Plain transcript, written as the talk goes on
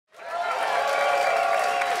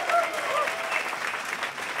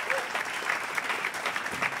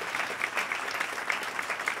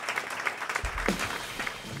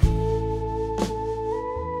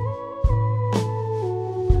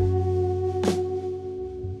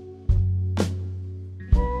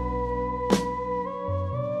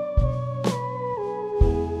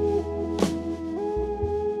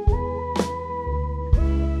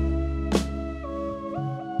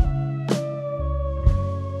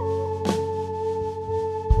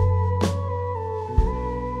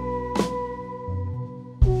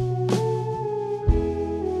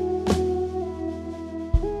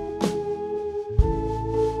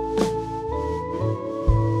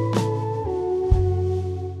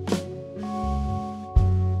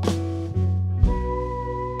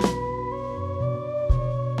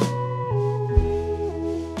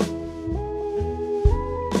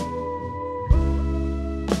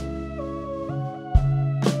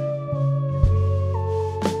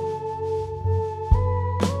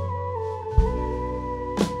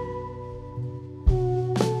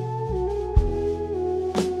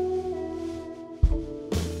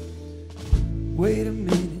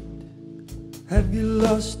Have you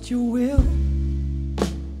lost your will?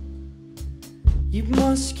 You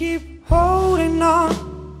must keep holding on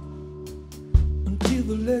until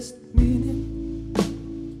the last minute.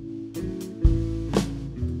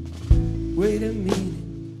 Wait a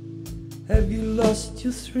minute, have you lost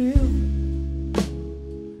your thrill?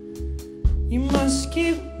 You must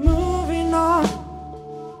keep moving on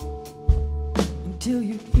until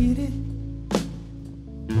you hit it.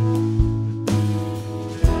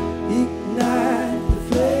 Ignite the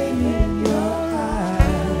flame in your eye.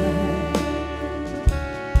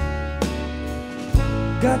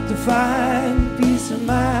 Got to find peace of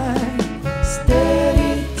mind,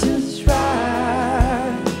 steady to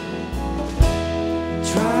strive.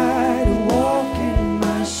 Try to walk in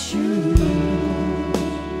my shoes.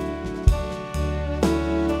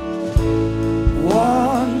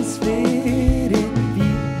 Once fitted, be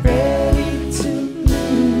ready to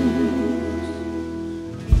lose.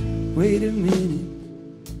 Wait a minute,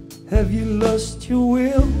 have you lost your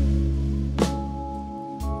will?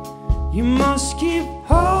 You must keep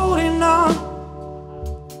holding on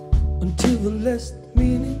until the last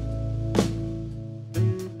minute.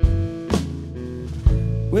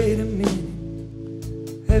 Wait a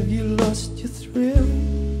minute, have you lost your thrill?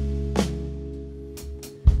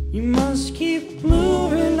 You must keep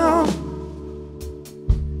moving on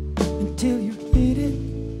until you hit it.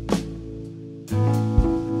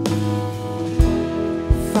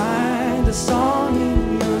 Find a song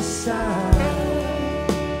in your side.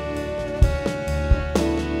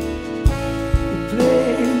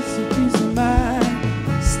 Replace a peace of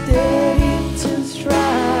mind, steady to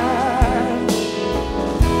strive.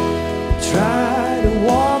 Try to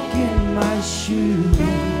walk in my shoes.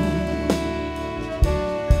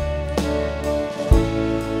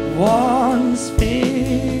 Once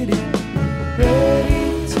fitted, ready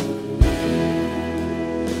to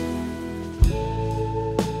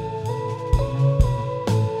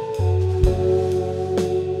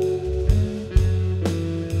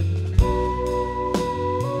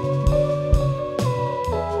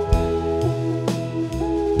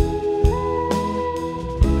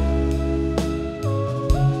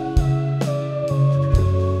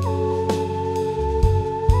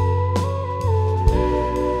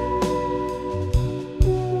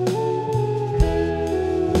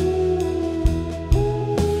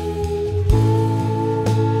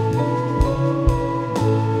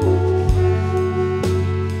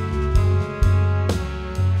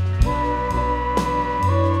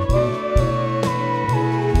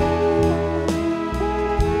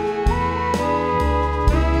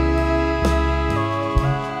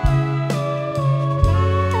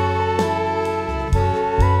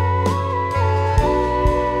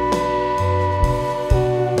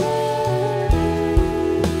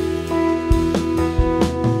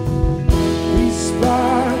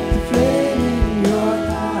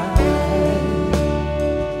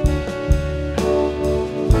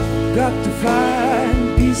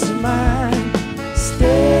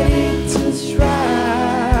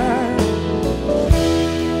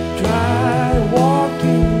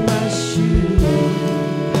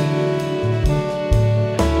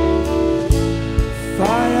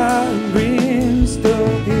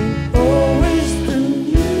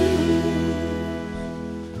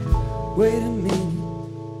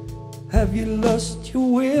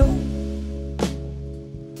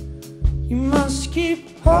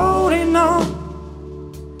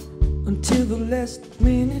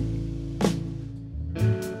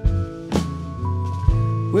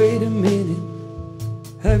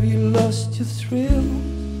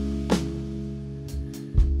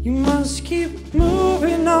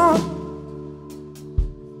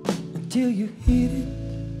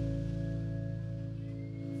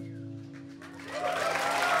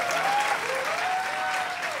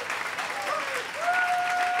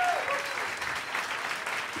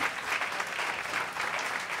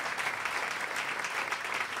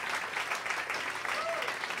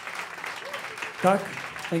Tack,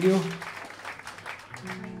 thank you.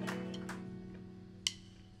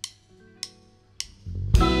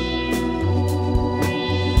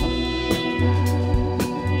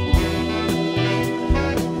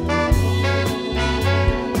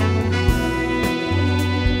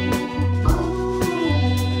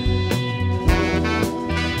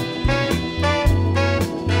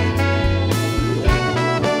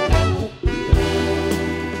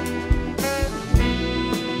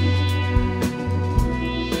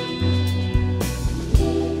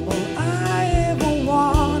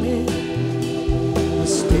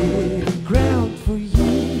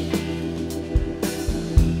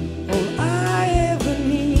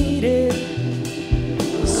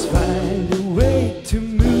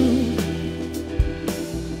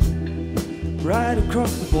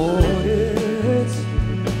 across the borders,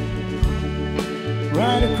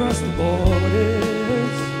 right across the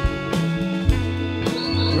borders,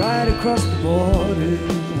 right across the borders.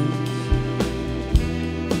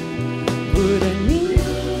 But I need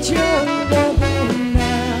your loving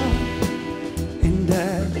now, and I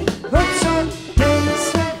hope someday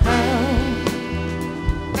somehow.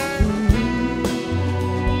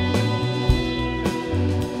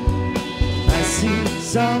 I see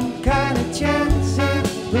some kind of chance in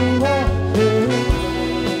the water.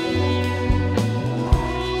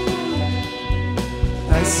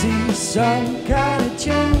 I see some kind of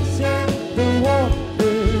chance in the water.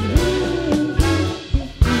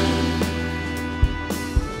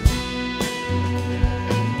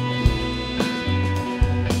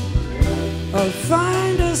 I'll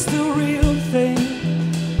find us the real thing.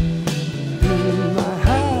 In my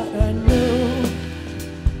heart I know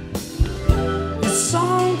it's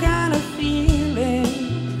some kind of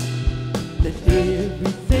feeling that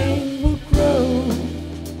everything will grow.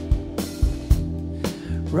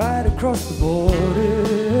 Right across the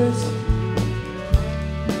borders,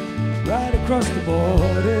 right across the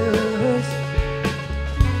borders,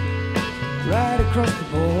 right across the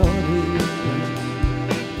borders.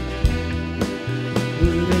 But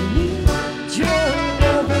I need your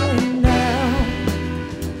loving now,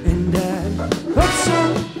 and I hope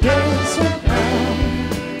someday somehow.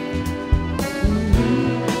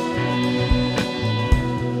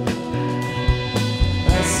 I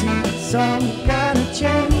see some kind of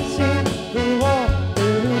change in the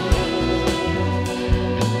water.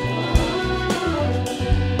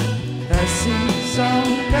 I see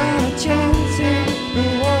some kind of change in the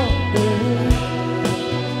water.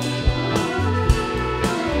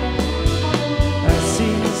 I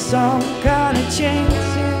see some kind of change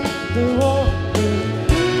in the water.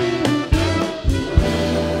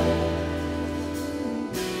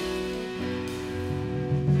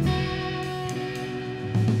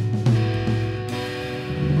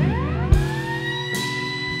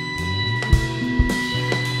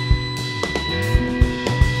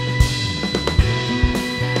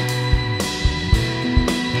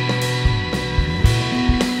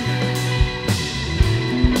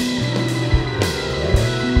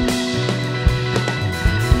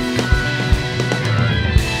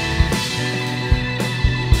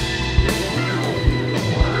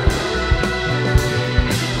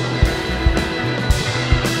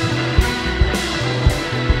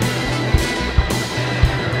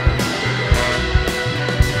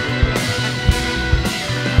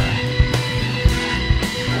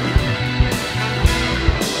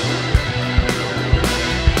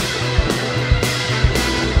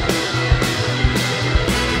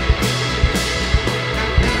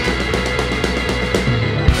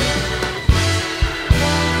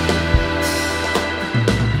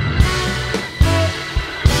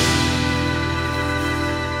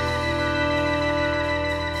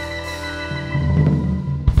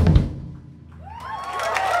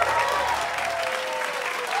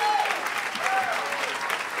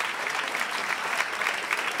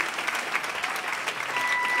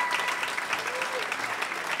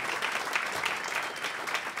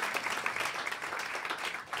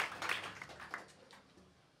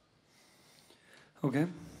 Okay.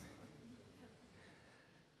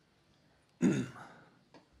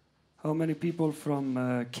 How many people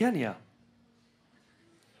from Kenya?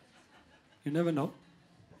 You never know.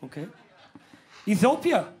 Okay.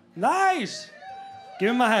 Ethiopia. Nice.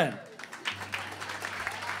 Give him a hand.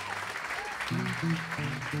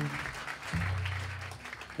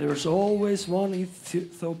 There's always one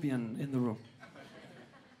Ethiopian in the room.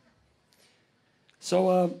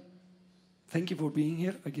 So, thank you for being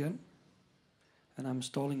here again. And I'm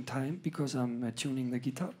stalling time because I'm tuning the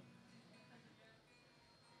guitar.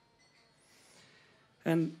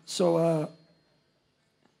 And so,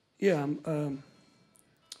 yeah, I'm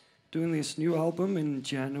doing this new album in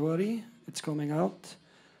January. It's coming out.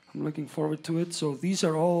 I'm looking forward to it. So these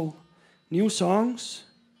are all new songs.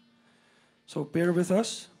 So bear with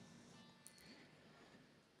us.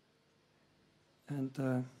 And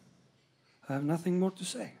I have nothing more to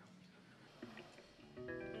say.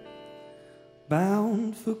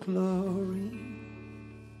 Bound for glory,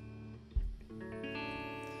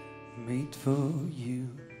 made for you.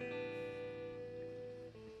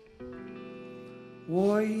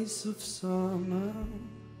 Voice of summer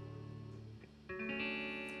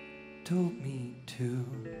told me to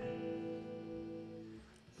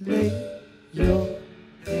lay your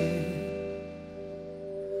head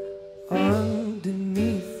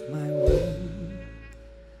underneath my wing.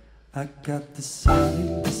 I got the sun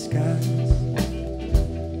in the skies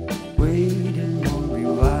waiting on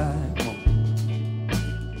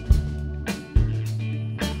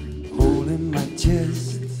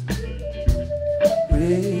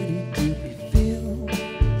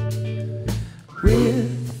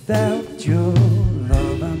Without your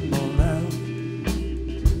love, I'm all out,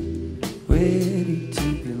 ready to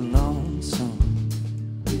be lonesome.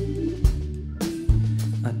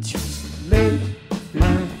 I just lay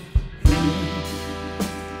my head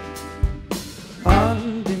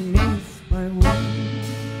underneath my wing.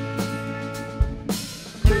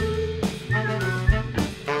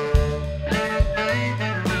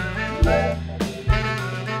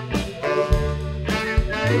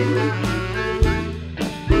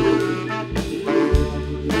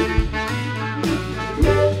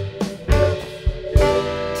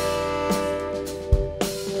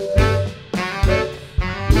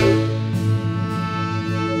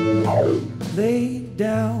 Lay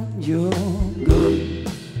down your gun,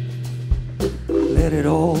 let it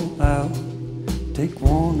all out, take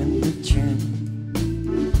one in the chin.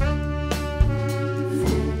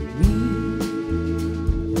 For me,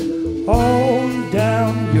 hold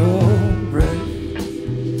down your breath,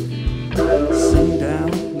 sing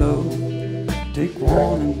down low, take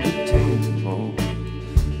one in the tempo,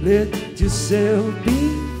 let yourself be.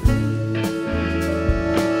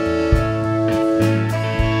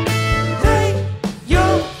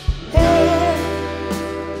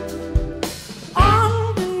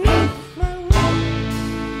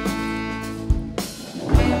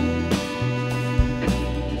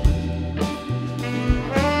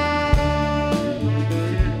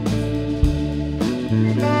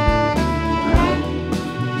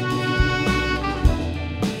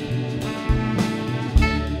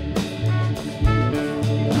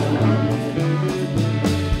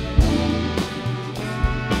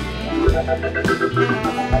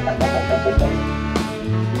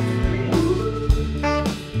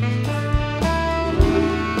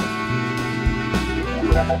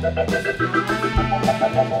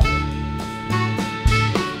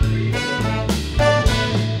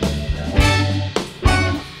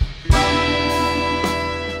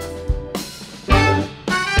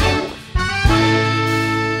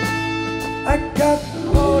 I got a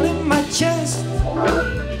hole in my chest,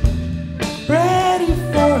 ready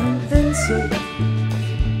for an answer,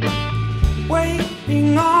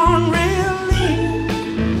 waiting on relief.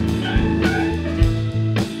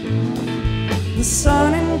 The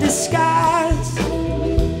sun in disguise,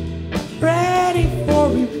 ready for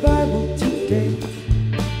revival today.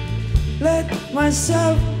 Let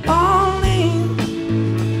myself on leave.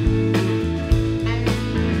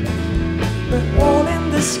 We're all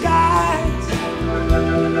in the skies,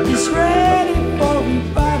 is ready for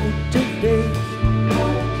revival today.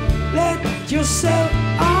 Let yourself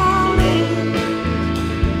on in.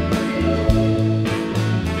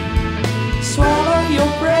 Swallow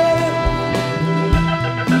your breath,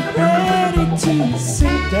 be ready to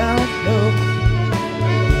sink down low,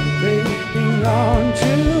 breathing on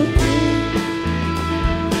to breathe.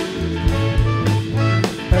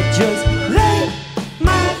 I just lay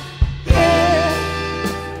my head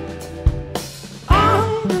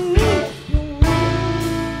underneath your wing.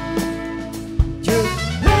 Just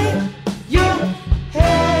lay your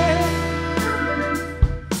head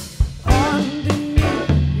underneath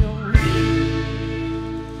your wing.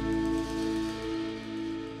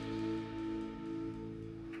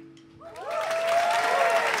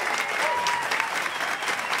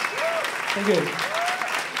 Thank you.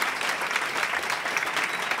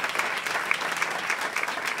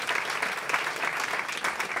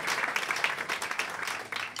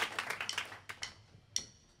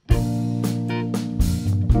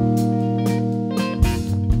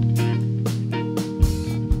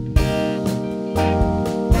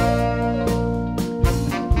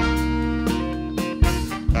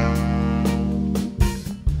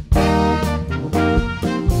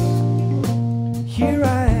 Here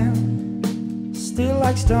I am, still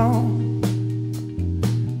like stone,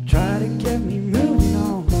 try to get me moving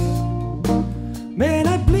on. Man,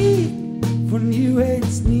 I bleed for new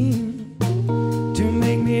hate's need to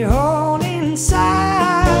make me whole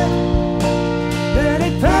inside. Let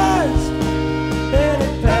it pass, let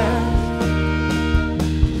it pass.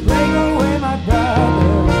 Break away my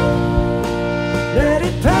brother. Let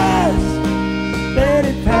it pass, let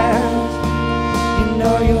it pass. You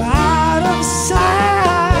know you're out of sight.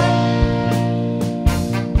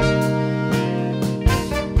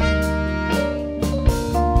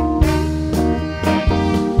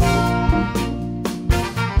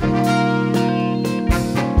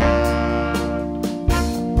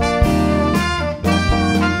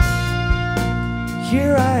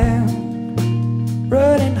 Here I am,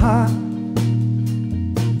 running hot,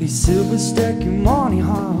 these silver stacking money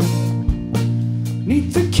hard.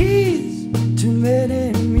 Need the keys to let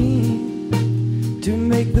it me, to to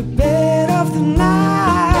make the bed of the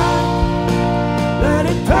night. Let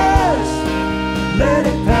it pass, let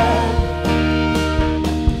it pass.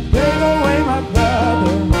 Take away my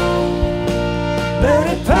brother. Let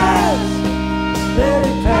it pass, let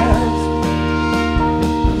it pass.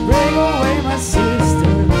 Bring away my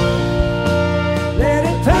sister. Let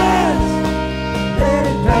it pass, let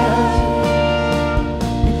it pass.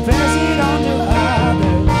 You pass it on to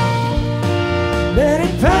others. Let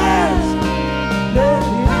it pass, let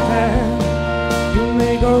it pass. You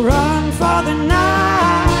make a run for the night.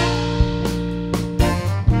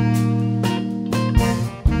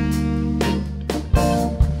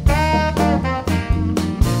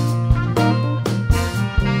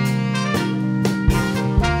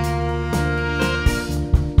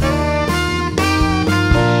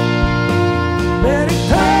 Let it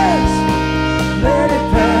pass, let it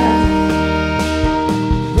pass.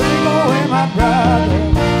 Bring away my brother.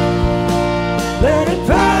 Let it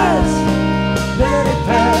pass, let it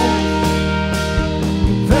pass.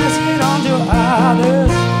 You pass it on to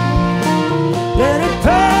others. Let it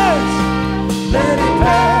pass, let it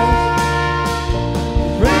pass.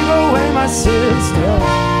 Bring away my sister.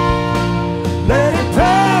 Let it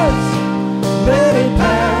pass, let it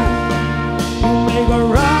pass. You make a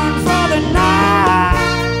run for the night.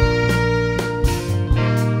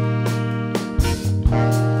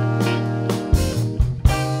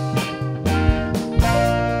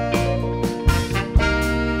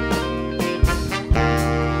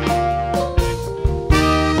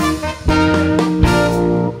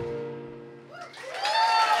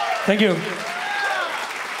 Thank you.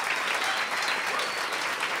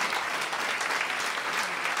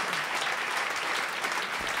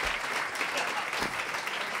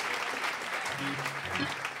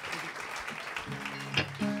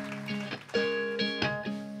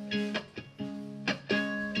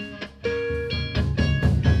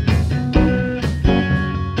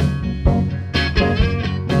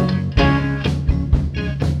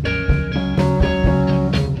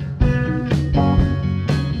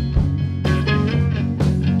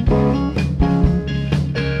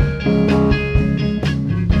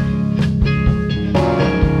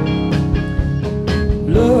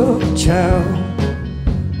 Look, child,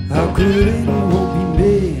 how could anyone be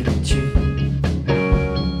mad at you?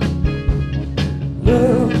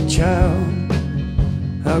 Look, child,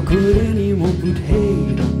 how could anyone put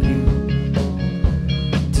hate on you?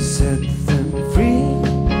 To set them free,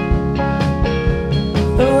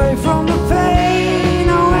 away from the pain,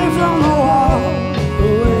 away from the wall,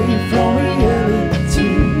 away from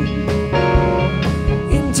reality,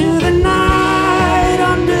 into the night,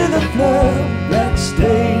 under the flood, black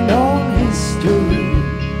stain on history.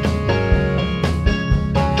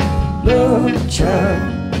 Look, child,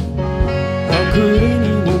 how could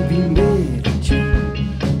anyone be mad at you?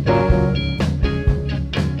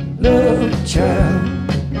 Look, child,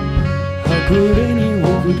 how could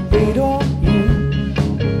anyone put hate on you?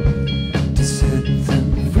 To set them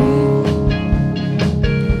free,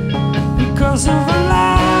 because of a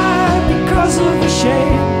lie, because of a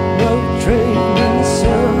shame, of train in the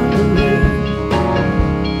sun.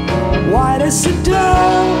 White as the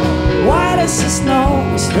dawn, white as the snow,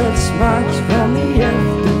 stretch marks from the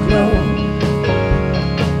afterglow.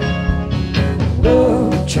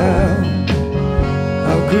 Look, child,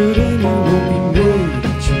 how could anyone be mad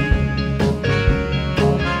at you?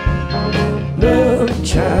 Look,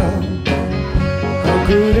 child, how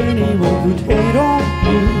could anyone put hate on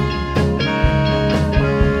you?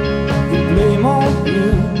 The blame on you.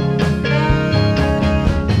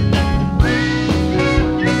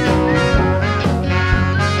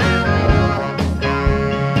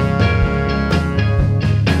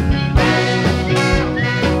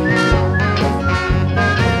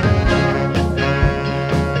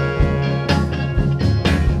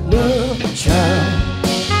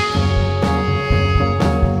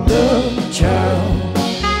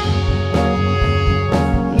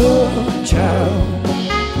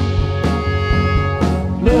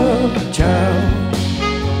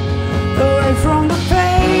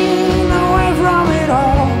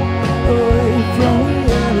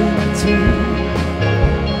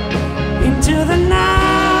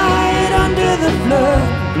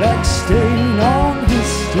 Black stain on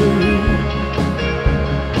history.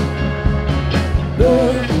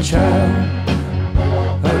 Look, child,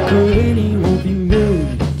 how could anyone be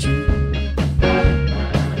mad at you?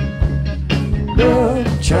 Look,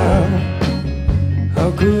 child, how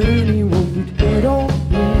could anyone put hate on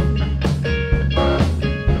you?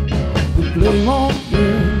 The blame on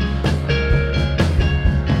you.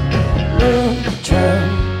 Look, child,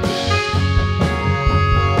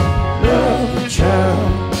 child.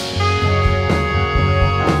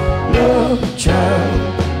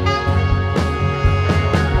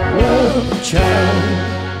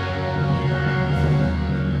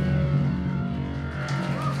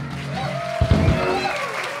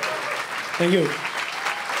 Thank you.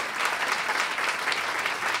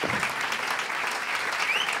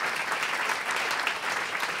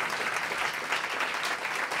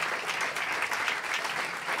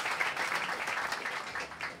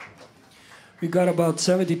 We got about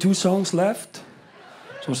 72 songs left,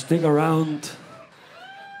 so stick around.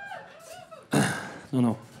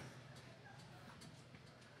 No.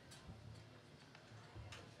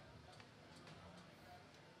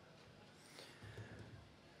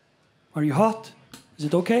 Are you hot? Is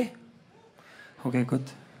it okay? Okay, good.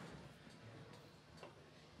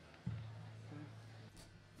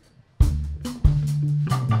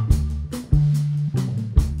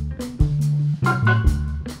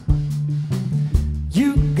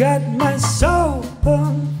 You got my soul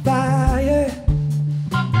on fire.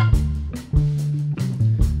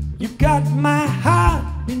 You got my heart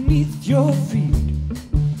beneath your feet.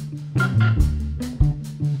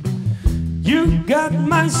 You got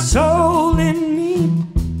my soul in me.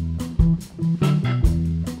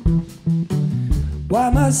 Why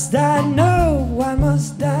must I know? Why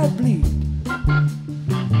must I bleed?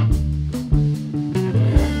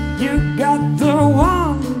 You got the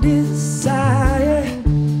one desire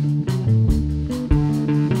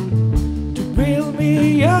to build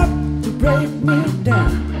me up, to break me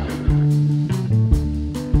down.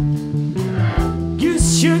 You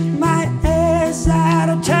shoot my ass out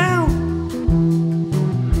of town.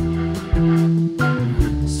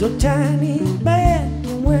 So tiny man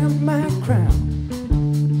can wear my crown.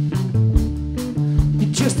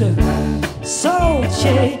 You're just a soul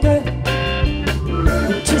shaker,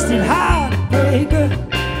 a twisted heartbreaker.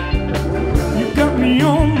 You got me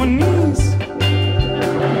on my knees,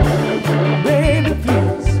 baby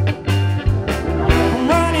please. I'm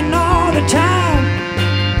running all the time.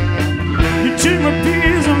 You took my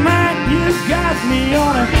peace of mind. You got me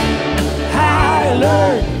on a high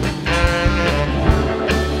alert.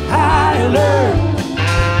 High alert,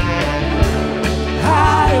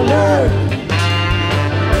 high alert,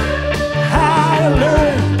 high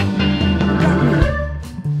alert.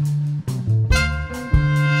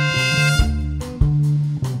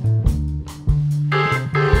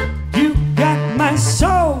 You got my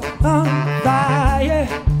soul on fire.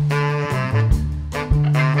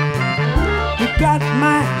 You got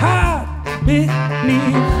my heart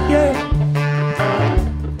beneath you.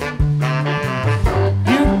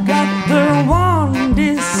 The one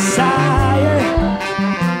desire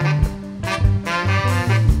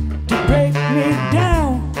to break me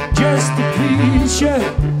down just to please you.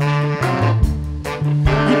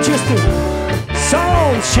 You're just a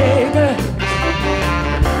soul shaker,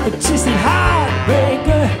 a twisted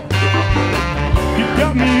heartbreaker. You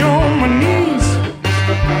got me on my knees,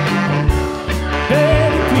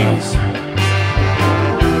 baby please.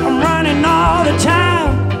 I'm running all the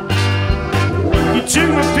time. You took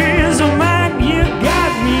my peace of mind, you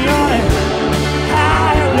got me on it.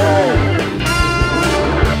 High alert,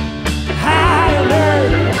 high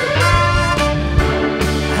alert,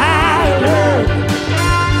 high alert,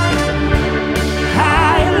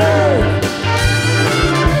 high alert.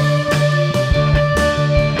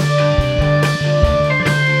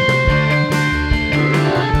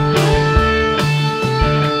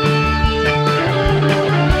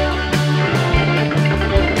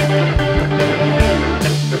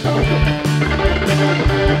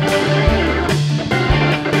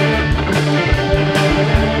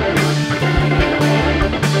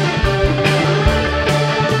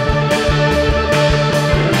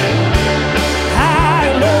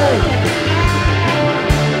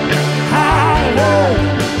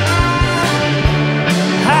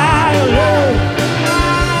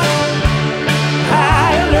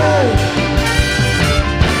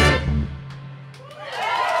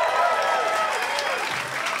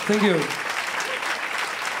 Thank you.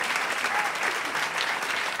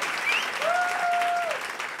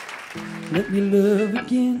 Let me love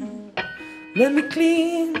again. Let me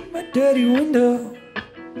clean my dirty window.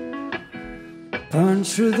 Punch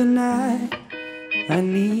through the night. I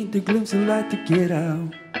need a glimpse of light to get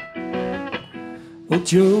out. Well,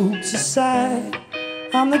 jokes aside,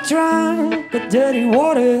 I'm not drunk but dirty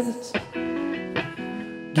waters.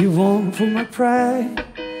 Give on for my pride.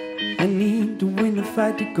 I need to win the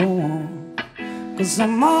fight to go on, 'cause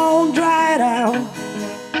I'm all dried out.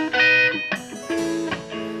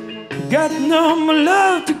 Got no more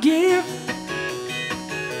love to give.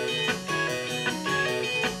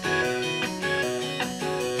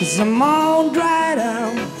 Cause I'm all dried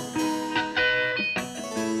out.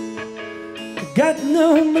 Got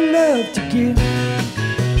no more love to give.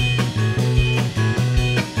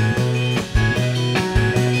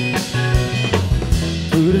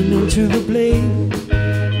 Put an to the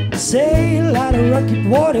blade, sail out of rocky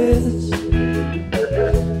waters,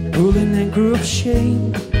 pulling anchor of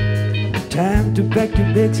shame. Time to pack your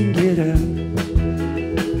bags and get up,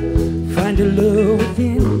 find the love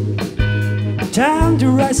within. Time to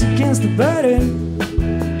rise against the burden,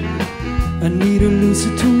 I need a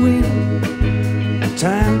loser to win.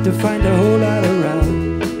 Time to find a whole lot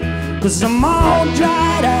around, 'cause I'm all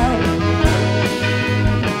dried out,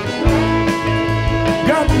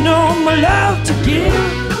 got no more love to give.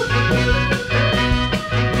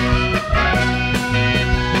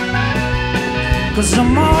 Cause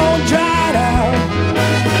I'm all dried out,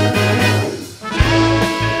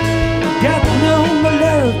 got no more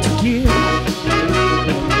love to give.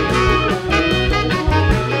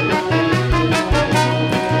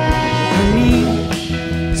 I need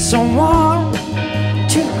someone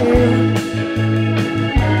to help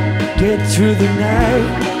get through the night.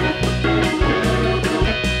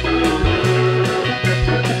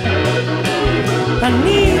 I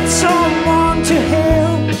need someone to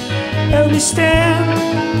help me stand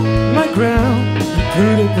my ground and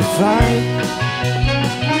put up a fight.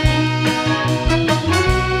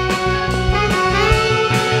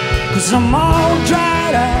 Cause I'm all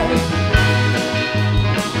dried out,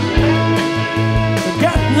 I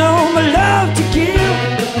got no more love to give.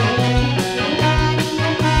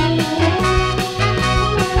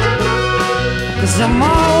 Cause I'm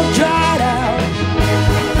all dried out,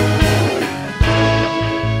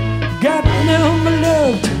 got no more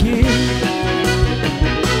love to give.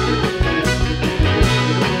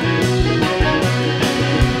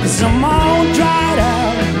 Cause I'm all dried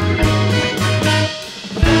out,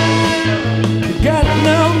 got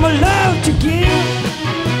no more love to give.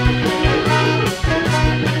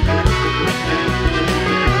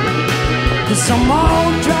 Cause I'm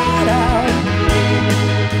all dried out,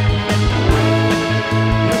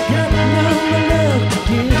 got no more love to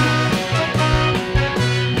give.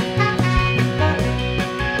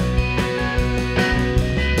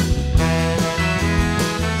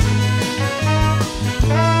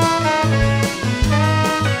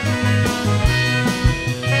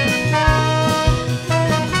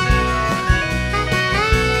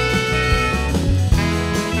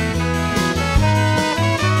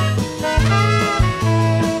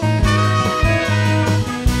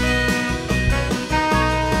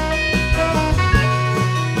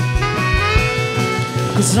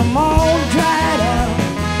 Cause I'm all dried out,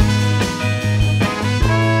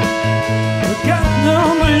 I got no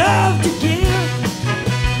more love to give.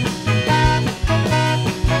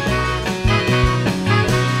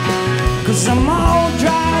 Cause I'm all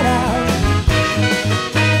dried out,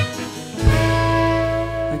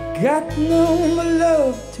 I got no more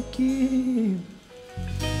love to give.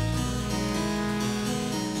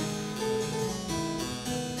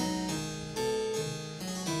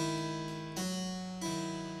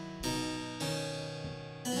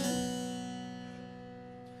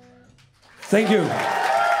 Thank you.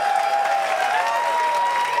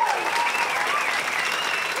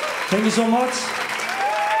 Thank you so much.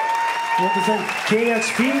 I want to thank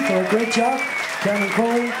KEXP for a great job. Karen and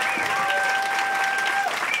Cole.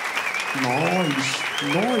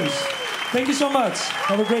 Noise. Thank you so much.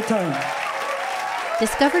 Have a great time.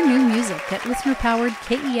 Discover new music at listener-powered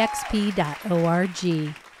KEXP.org.